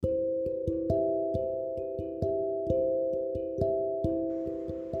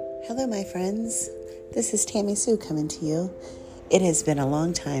Hello, my friends. This is Tammy Sue coming to you. It has been a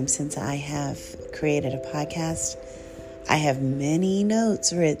long time since I have created a podcast. I have many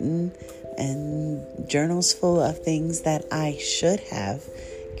notes written and journals full of things that I should have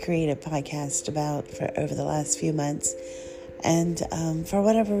created a podcast about for over the last few months. And for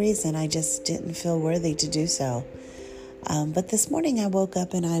whatever reason, I just didn't feel worthy to do so. But this morning I woke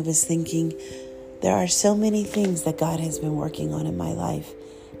up and I was thinking, there are so many things that God has been working on in my life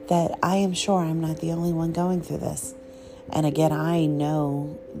that I am sure I'm not the only one going through this. And again, I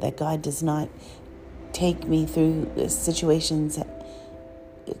know that God does not take me through situations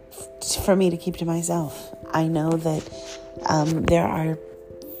for me to keep to myself. I know that there are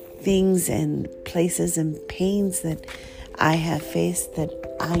things and places and pains that I have faced that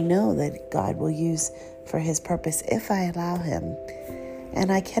I know that God will use for His purpose if I allow Him.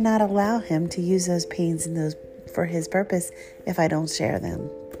 And I cannot allow Him to use those pains and those for His purpose if I don't share them.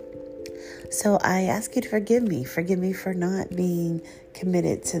 So I ask you to forgive me. Forgive me for not being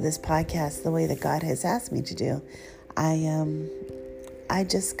committed to this podcast the way that God has asked me to do. I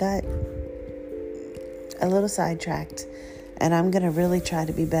just got a little sidetracked, and I'm going to really try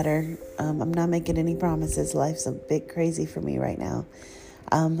to be better. I'm not making any promises. Life's a bit crazy for me right now.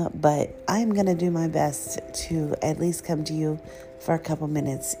 But I'm going to do my best to at least come to you for a couple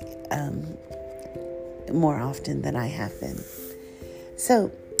minutes more often than I have been.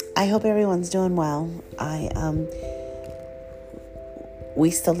 So I hope everyone's doing well.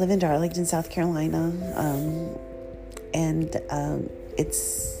 We still live in Darlington, South Carolina, and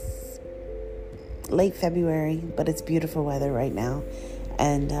it's late February, but it's beautiful weather right now.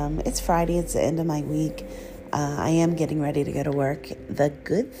 And it's Friday. It's the end of my week. I am getting ready to go to work. The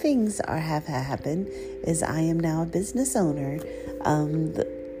good things have happened is I am now a business owner.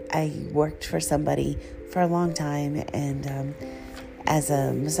 I worked for somebody for a long time and as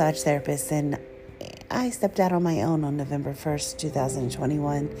a massage therapist, and I stepped out on my own on November 1st,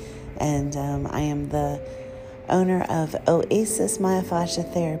 2021, and I am the owner of Oasis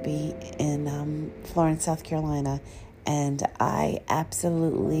Myofascia Therapy in Florence, South Carolina, and I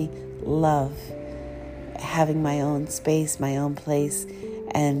absolutely love having my own space, my own place,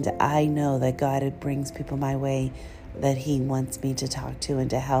 and I know that God brings people my way that He wants me to talk to and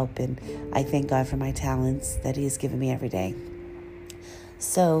to help, and I thank God for my talents that He has given me every day.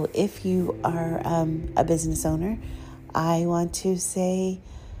 So if you are a business owner, I want to say,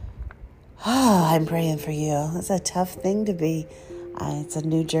 I'm praying for you. It's a tough thing to be. It's a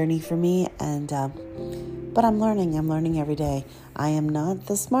new journey for me, and but I'm learning. I'm learning every day. I am not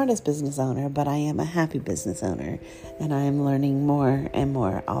the smartest business owner, but I am a happy business owner, and I am learning more and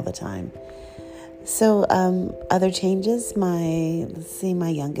more all the time. So other changes, my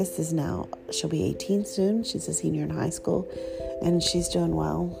youngest is now, she'll be 18 soon. She's a senior in high school, and she's doing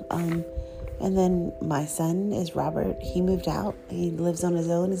well. And then my son is Robert. He moved out. He lives on his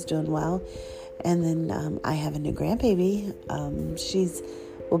own, is doing well. And then I have a new grandbaby.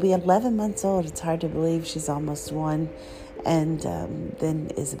 Will be 11 months old. It's hard to believe she's almost 1. And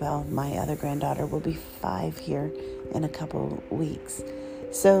then Isabel, my other granddaughter, will be 5 here in a couple weeks.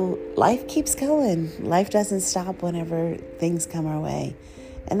 So life keeps going. Life doesn't stop whenever things come our way.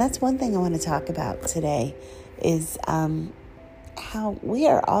 And that's one thing I want to talk about today is how we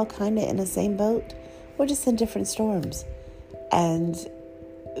are all kind of in the same boat. We're just in different storms. And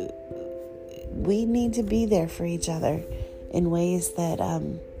we need to be there for each other in ways that,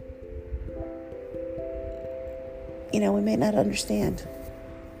 we may not understand.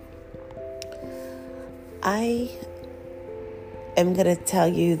 I am going to tell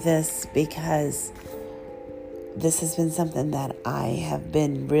you this because this has been something that I have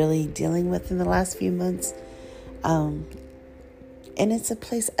been really dealing with in the last few months. And it's a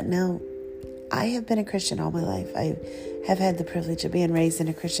place, now, I have been a Christian all my life. I have had the privilege of being raised in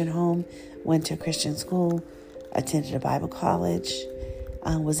a Christian home, went to a Christian school, attended a Bible college,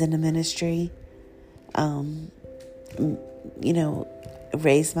 was in the ministry,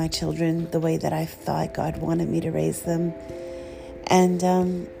 raised my children the way that I thought God wanted me to raise them.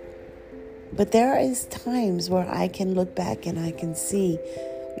 And, but there is times where I can look back and I can see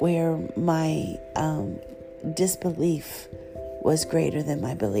where my disbelief was greater than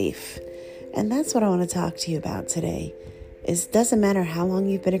my belief. And that's what I want to talk to you about today. It doesn't matter how long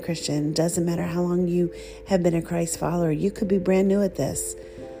you've been a Christian, doesn't matter how long you have been a Christ follower. You could be brand new at this.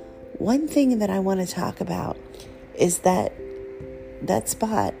 One thing that I want to talk about is that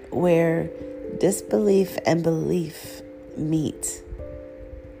spot where disbelief and belief meet.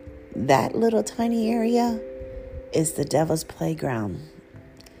 That little tiny area is the devil's playground.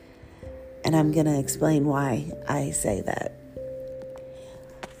 And I'm going to explain why I say that.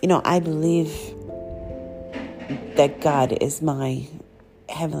 I believe that God is my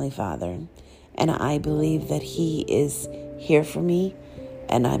Heavenly Father. And I believe that He is here for me.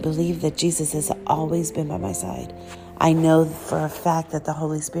 And I believe that Jesus has always been by my side. I know for a fact that the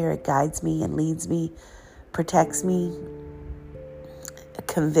Holy Spirit guides me and leads me, protects me,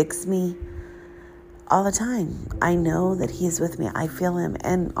 convicts me all the time. I know that He is with me. I feel Him.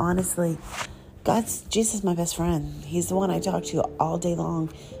 And honestly, Jesus is my best friend. He's the one I talk to all day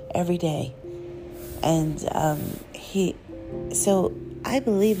long, every day. And so I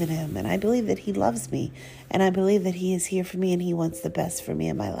believe in Him, and I believe that He loves me, and I believe that He is here for me, and He wants the best for me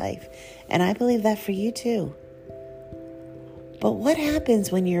in my life. And I believe that for you too. But what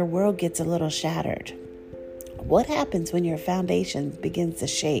happens when your world gets a little shattered? What happens when your foundation begins to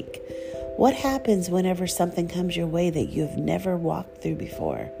shake? What happens whenever something comes your way that you've never walked through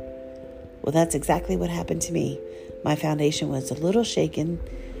before? Well, that's exactly what happened to me. My foundation was a little shaken.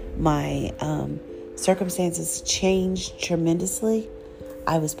 My circumstances changed tremendously.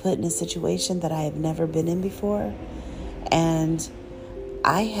 I was put in a situation that I have never been in before. And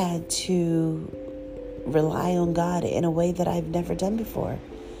I had to rely on God in a way that I've never done before.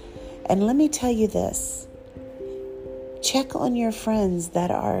 And let me tell you this. Check on your friends that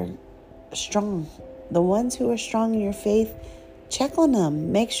are strong. The ones who are strong in your faith, check on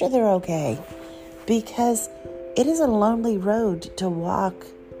them. Make sure they're okay. Because it is a lonely road to walk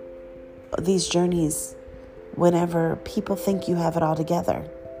these journeys whenever people think you have it all together.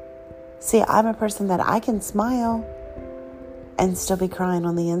 See, I'm a person that I can smile and still be crying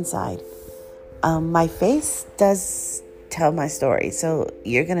on the inside. My face does tell my story. So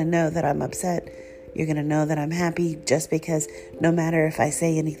you're going to know that I'm upset. You're going to know that I'm happy just because no matter if I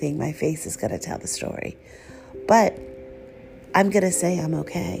say anything, my face is going to tell the story. But I'm going to say I'm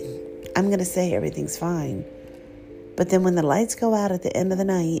okay. I'm going to say everything's fine. But then when the lights go out at the end of the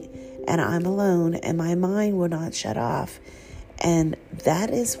night and I'm alone and my mind will not shut off, and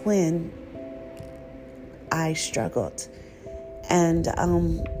that is when I struggled. And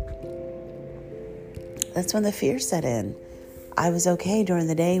that's when the fear set in. I was okay during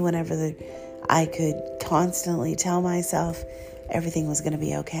the day whenever I could constantly tell myself everything was going to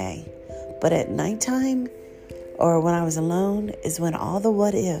be okay. But at nighttime or when I was alone is when all the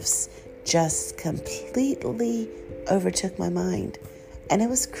what ifs just completely overtook my mind. And it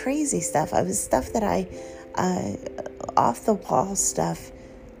was crazy stuff. It was stuff that I off the wall stuff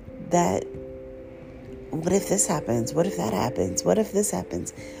that, what if this happens? What if that happens? What if this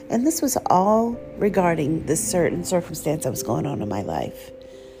happens? And this was all regarding this certain circumstance that was going on in my life.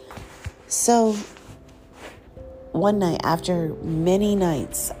 So one night, after many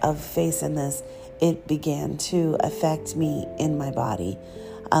nights of facing this, it began to affect me in my body.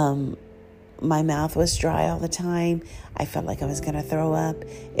 My mouth was dry all the time. I felt like I was going to throw up.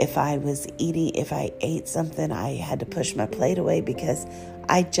 If I ate something, I had to push my plate away because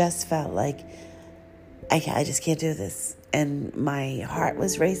I just felt like I just can't do this. And my heart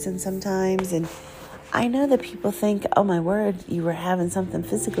was racing sometimes. And I know that people think, oh my word, you were having something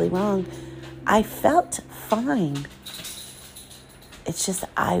physically wrong. I felt fine. It's just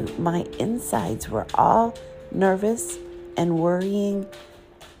my insides were all nervous and worrying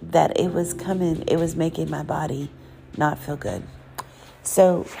that it was coming. It was making my body not feel good.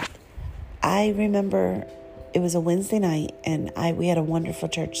 So I remember it was a Wednesday night and we had a wonderful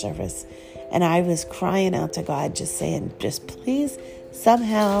church service. And I was crying out to God, just saying, just please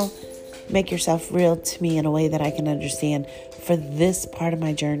somehow make yourself real to me in a way that I can understand for this part of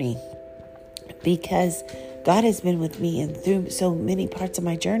my journey. Because God has been with me, and through so many parts of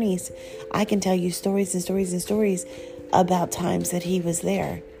my journeys, I can tell you stories and stories and stories about times that He was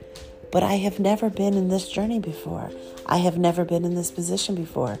there. But I have never been in this journey before. I have never been in this position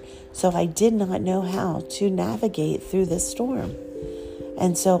before. So I did not know how to navigate through this storm.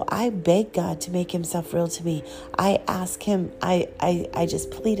 And so I begged God to make Himself real to me. I asked Him, I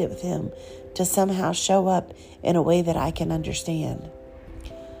just pleaded with Him to somehow show up in a way that I can understand.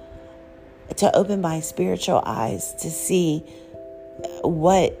 To open my spiritual eyes to see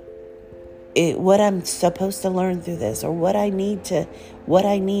what I'm supposed to learn through this, or what I need to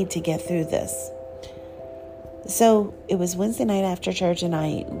get through this. So it was Wednesday night after church, and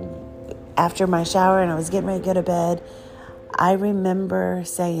after my shower and I was getting ready to go to bed, I remember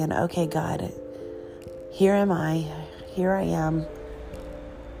saying, okay, God, here am I. Here I am.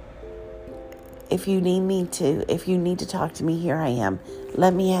 If you need to talk to me, here I am.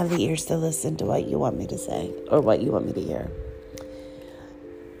 Let me have the ears to listen to what you want me to say or what you want me to hear.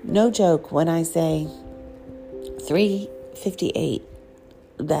 No joke when I say 3:58,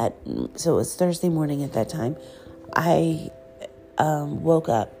 so it was Thursday morning at that time, I woke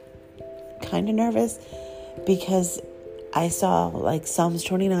up kind of nervous because I saw like Psalms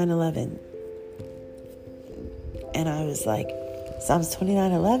 29:11, and I was like, Psalms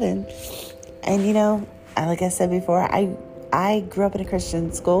 29:11, and like I said before, I grew up in a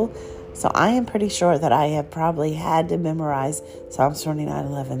Christian school, so I am pretty sure that I have probably had to memorize Psalms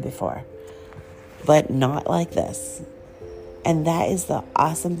 29:11 before, but not like this. And that is the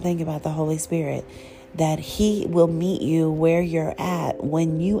awesome thing about the Holy Spirit, that He will meet you where you're at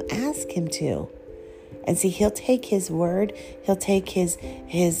when you ask Him to. And see, He'll take His word, He'll take his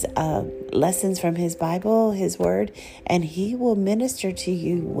lessons from His Bible, His word, and He will minister to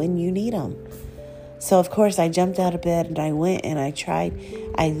you when you need Him. So, of course, I jumped out of bed and I went and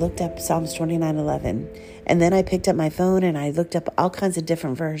I looked up Psalms 29:11. And then I picked up my phone and I looked up all kinds of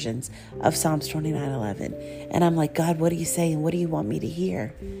different versions of Psalms 29:11. And I'm like, God, what are you saying? What do you want me to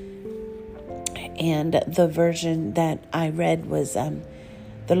hear? And the version that I read was Psalms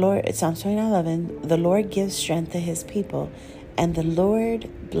 29:11, the Lord gives strength to His people, and the Lord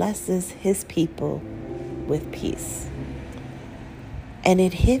blesses His people with peace. And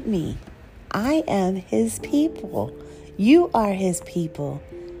it hit me. I am His people. You are His people.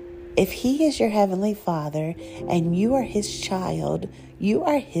 If He is your Heavenly Father and you are His child, you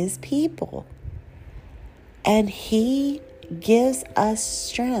are His people. And He gives us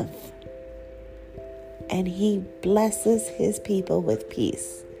strength. And He blesses His people with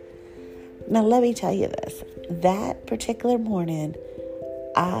peace. Now, let me tell you this. That particular morning,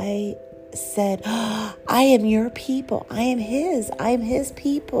 I said, I am your people. I am His. I am His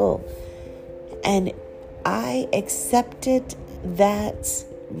people. And I accepted that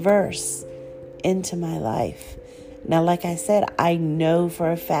verse into my life. Now, like I said, I know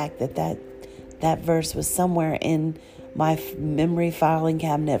for a fact that verse was somewhere in my memory filing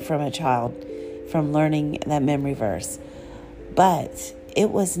cabinet from a child, from learning that memory verse. But it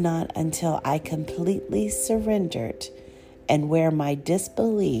was not until I completely surrendered and where my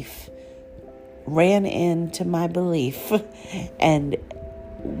disbelief ran into my belief, and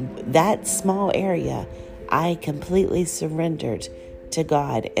that small area, I completely surrendered to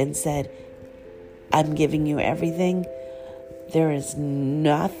God and said, I'm giving you everything. There is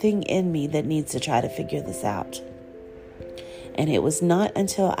nothing in me that needs to try to figure this out. And it was not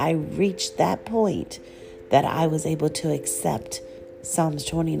until I reached that point that I was able to accept Psalms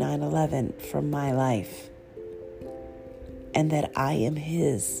 29:11 for my life. And that I am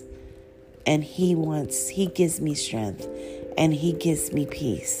His. And He gives me strength. And He gives me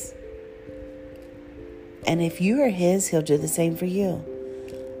peace. And if you are His, He'll do the same for you.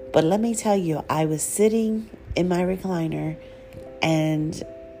 But let me tell you, I was sitting in my recliner and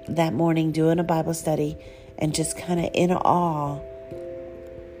that morning doing a Bible study and just kind of in awe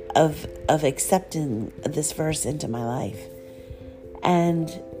of accepting this verse into my life. And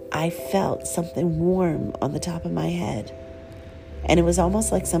I felt something warm on the top of my head. And it was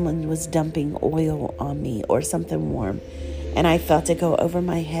almost like someone was dumping oil on me or something warm. And I felt it go over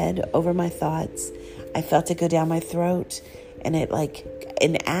my head, over my thoughts. I felt it go down my throat. And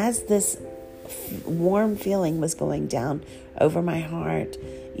as this warm feeling was going down over my heart,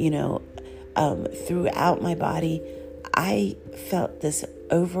 throughout my body, I felt this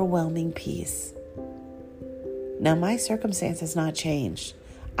overwhelming peace. Now, my circumstance has not changed.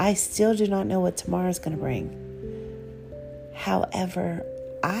 I still do not know what tomorrow is going to bring. However,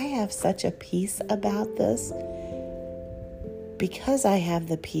 I have such a peace about this. Because I have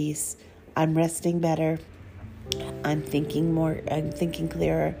the peace, I'm resting better. I'm thinking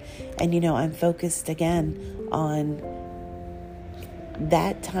clearer. And, I'm focused again on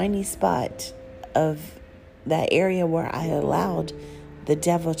that tiny spot of that area where I allowed the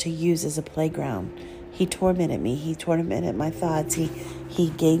devil to use as a playground. He tormented me. He tormented my thoughts. He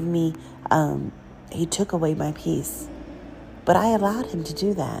gave me, he took away my peace. But I allowed him to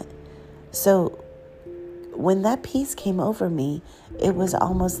do that. So when that peace came over me, it was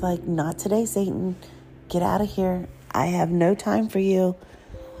almost like, not today, Satan. Get out of here. I have no time for you.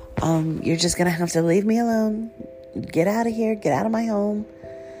 You're just going to have to leave me alone. Get out of here. Get out of my home.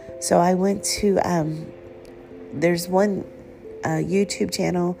 So I went to, there's one YouTube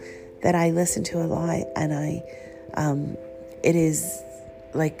channel that I listen to a lot. And it is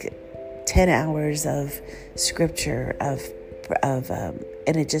like 10 hours of scripture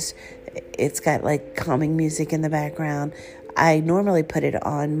and it's got like calming music in the background. I normally put it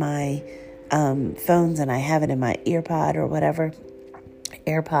on my phones and I have it in my AirPod,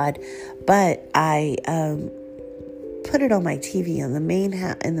 but I put it on my TV in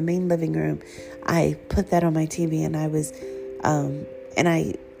the main living room. I put that on my TV and I was and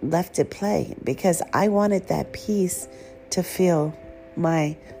I left it play because I wanted that peace to fill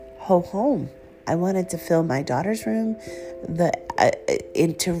my whole home. I wanted to fill my daughter's room,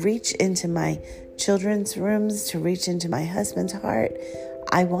 to reach into my children's rooms, to reach into my husband's heart.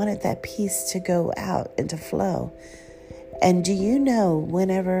 I wanted that peace to go out and to flow. And do you know,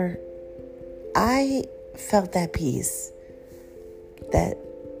 whenever I felt that peace, that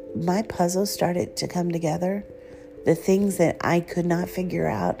my puzzle started to come together, the things that I could not figure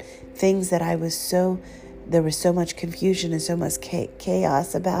out, things that there was so much confusion and so much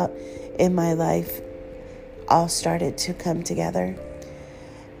chaos about in my life, all started to come together.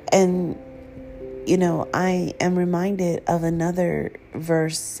 And, I am reminded of another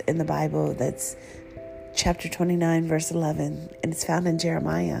verse in the Bible that's chapter 29, verse 11, and it's found in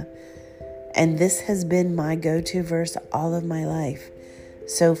Jeremiah. And this has been my go-to verse all of my life.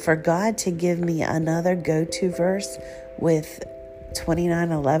 So for God to give me another go-to verse with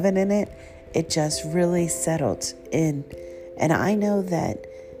 29:11 in it, it just really settled in. And I know that,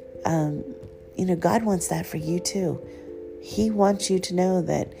 God wants that for you too. He wants you to know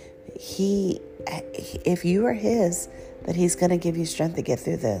that if you are His, that He's going to give you strength to get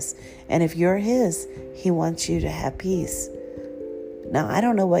through this. And if you're His, He wants you to have peace. Now, I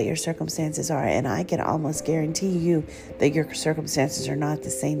don't know what your circumstances are, and I can almost guarantee you that your circumstances are not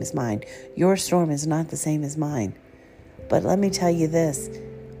the same as mine. Your storm is not the same as mine. But let me tell you this,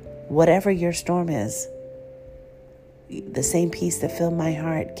 whatever your storm is, the same peace that filled my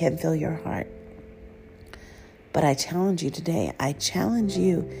heart can fill your heart. But I challenge you today, I challenge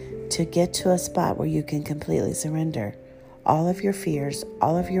you to get to a spot where you can completely surrender all of your fears,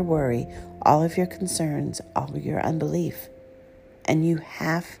 all of your worry, all of your concerns, all of your unbelief. And you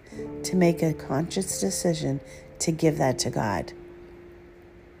have to make a conscious decision to give that to God.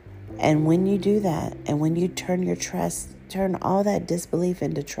 And when you do that, and when you turn all that disbelief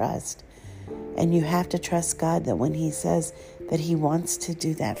into trust, and you have to trust God that when He says that He wants to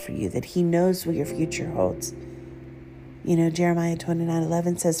do that for you, that He knows what your future holds. Jeremiah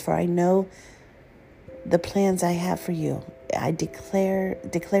 29:11 says, "For I know the plans I have for you. I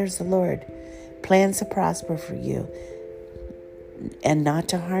declares the Lord, plans to prosper for you and not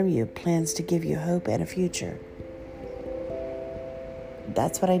to harm you, plans to give you hope and a future."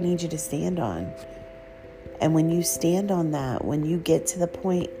 That's what I need you to stand on. And when you stand on that, when you get to the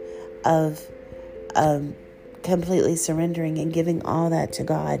point of completely surrendering and giving all that to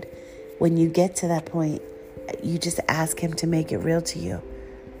God, when you get to that point, you just ask Him to make it real to you.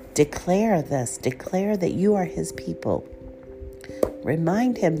 Declare this. Declare that you are His people.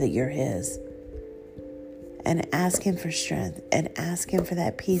 Remind Him that you're His. And ask Him for strength. And ask Him for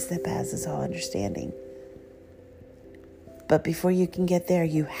that peace that passes all understanding. But before you can get there,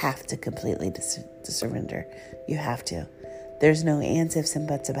 you have to completely surrender. You have to. There's no ands, ifs, and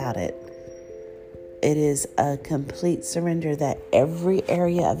buts about it. It is a complete surrender that every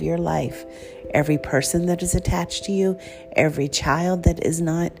area of your life, every person that is attached to you, every child that is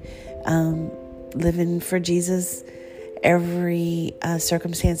not living for Jesus, every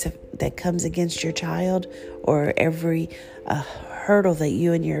circumstance that comes against your child, or every hurdle that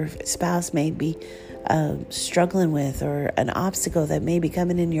you and your spouse may be struggling with, or an obstacle that may be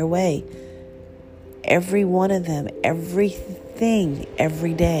coming in your way, every one of them, everything,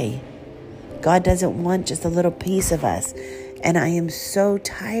 every day. God doesn't want just a little piece of us. And I am so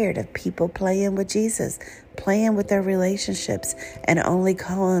tired of people playing with Jesus, playing with their relationships, and only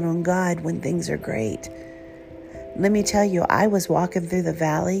calling on God when things are great. Let me tell you, I was walking through the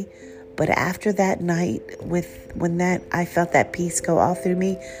valley, but after that night, I felt that peace go all through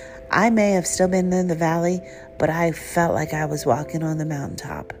me, I may have still been in the valley, but I felt like I was walking on the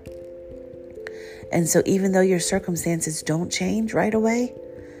mountaintop. And so even though your circumstances don't change right away,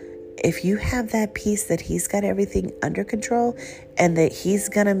 if you have that peace that He's got everything under control and that He's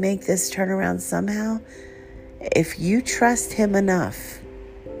going to make this turn around somehow, if you trust Him enough,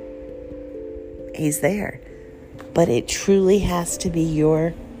 He's there. But it truly has to be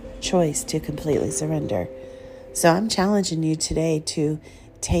your choice to completely surrender. So I'm challenging you today to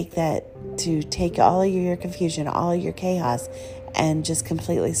take all of your confusion, all of your chaos, and just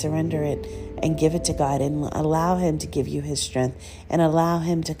completely surrender it and give it to God, and allow Him to give you His strength, and allow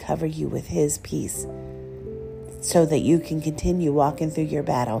Him to cover you with His peace, so that you can continue walking through your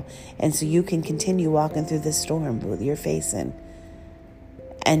battle, and so you can continue walking through the storm that you're facing,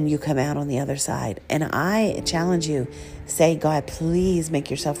 and you come out on the other side. And I challenge you, say, God, please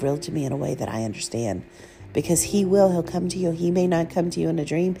make yourself real to me in a way that I understand. Because He'll come to you. He may not come to you in a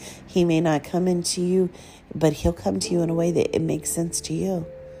dream. He may not come into you, but He'll come to you in a way that it makes sense to you.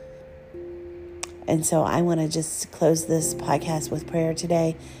 And so I want to just close this podcast with prayer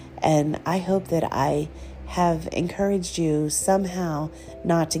today. And I hope that I have encouraged you somehow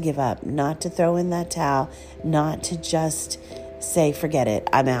not to give up, not to throw in that towel, not to just say, forget it,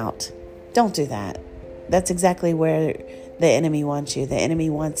 I'm out. Don't do that. That's exactly where the enemy wants you. The enemy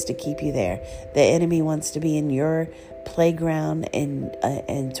wants to keep you there. The enemy wants to be in your playground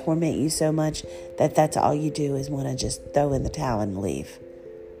and torment you so much that that's all you do is want to just throw in the towel and leave.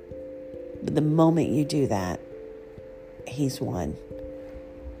 But the moment you do that, he's won.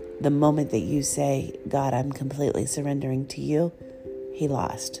 The moment that you say, God, I'm completely surrendering to you, he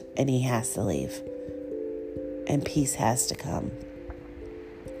lost and he has to leave. And peace has to come.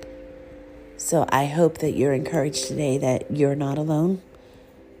 So I hope that you're encouraged today that you're not alone.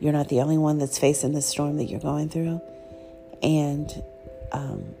 You're not the only one that's facing the storm that you're going through. And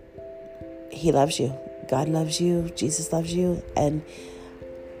he loves you. God loves you. Jesus loves you. And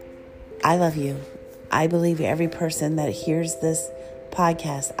I love you. I believe every person that hears this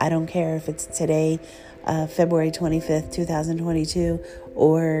podcast, I don't care if it's today, February 25th, 2022,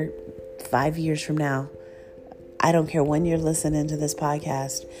 or 5 years from now. I don't care when you're listening to this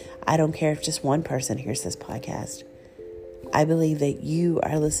podcast. I don't care if just one person hears this podcast. I believe that you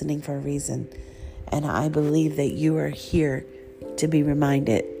are listening for a reason. And I believe that you are here to be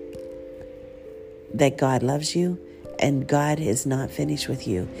reminded that God loves you and God is not finished with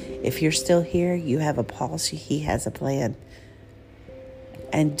you. If you're still here, you have a pulse. He has a plan.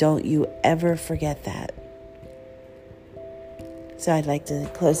 And don't you ever forget that. So I'd like to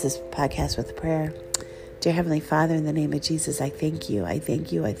close this podcast with a prayer. Dear Heavenly Father, in the name of Jesus, I thank you. I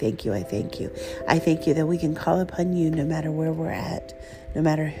thank you. I thank you. I thank you. I thank you that we can call upon you no matter where we're at, no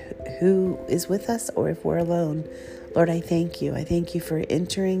matter who is with us or if we're alone. Lord, I thank you. I thank you for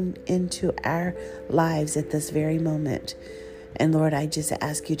entering into our lives at this very moment. And Lord, I just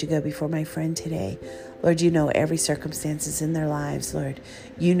ask you to go before my friend today. Lord, you know every circumstances in their lives, Lord.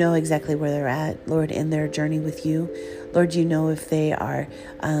 You know exactly where they're at, Lord, in their journey with you. Lord, you know if they are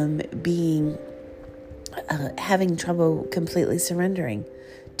having trouble completely surrendering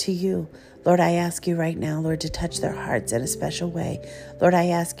to you. Lord, I ask you right now, Lord, to touch their hearts in a special way. Lord, I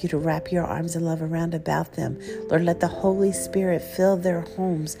ask you to wrap your arms of love around about them. Lord, let the Holy Spirit fill their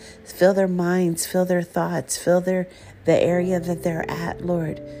homes, fill their minds, fill their thoughts, fill the area that they're at,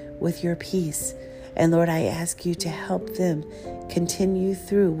 Lord, with your peace. And Lord, I ask you to help them continue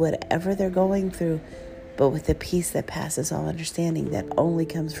through whatever they're going through, but with the peace that passes all understanding that only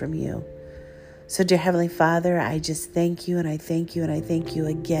comes from you. So, dear Heavenly Father, I just thank you and I thank you and I thank you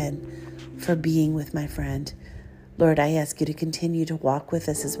again for being with my friend. Lord, I ask you to continue to walk with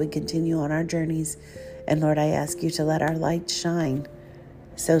us as we continue on our journeys. And Lord, I ask you to let our light shine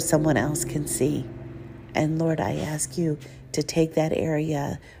so someone else can see. And Lord, I ask you to take that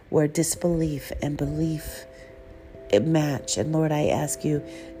area where disbelief and belief match. And Lord, I ask you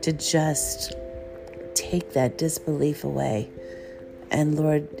to just take that disbelief away. And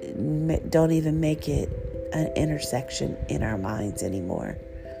Lord, don't even make it an intersection in our minds anymore.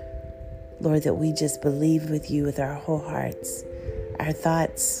 Lord, that we just believe with you with our whole hearts, our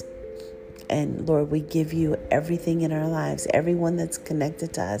thoughts. And Lord, we give you everything in our lives, everyone that's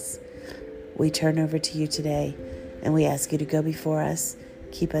connected to us. We turn over to you today and we ask you to go before us,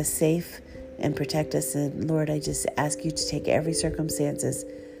 keep us safe and protect us. And Lord, I just ask you to take every circumstances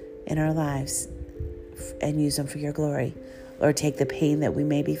in our lives and use them for your glory. Lord, take the pain that we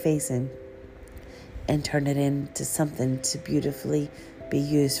may be facing and turn it into something to beautifully be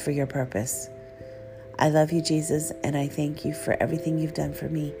used for your purpose. I love you, Jesus, and I thank you for everything you've done for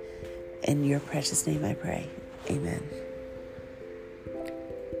me. In your precious name I pray. Amen.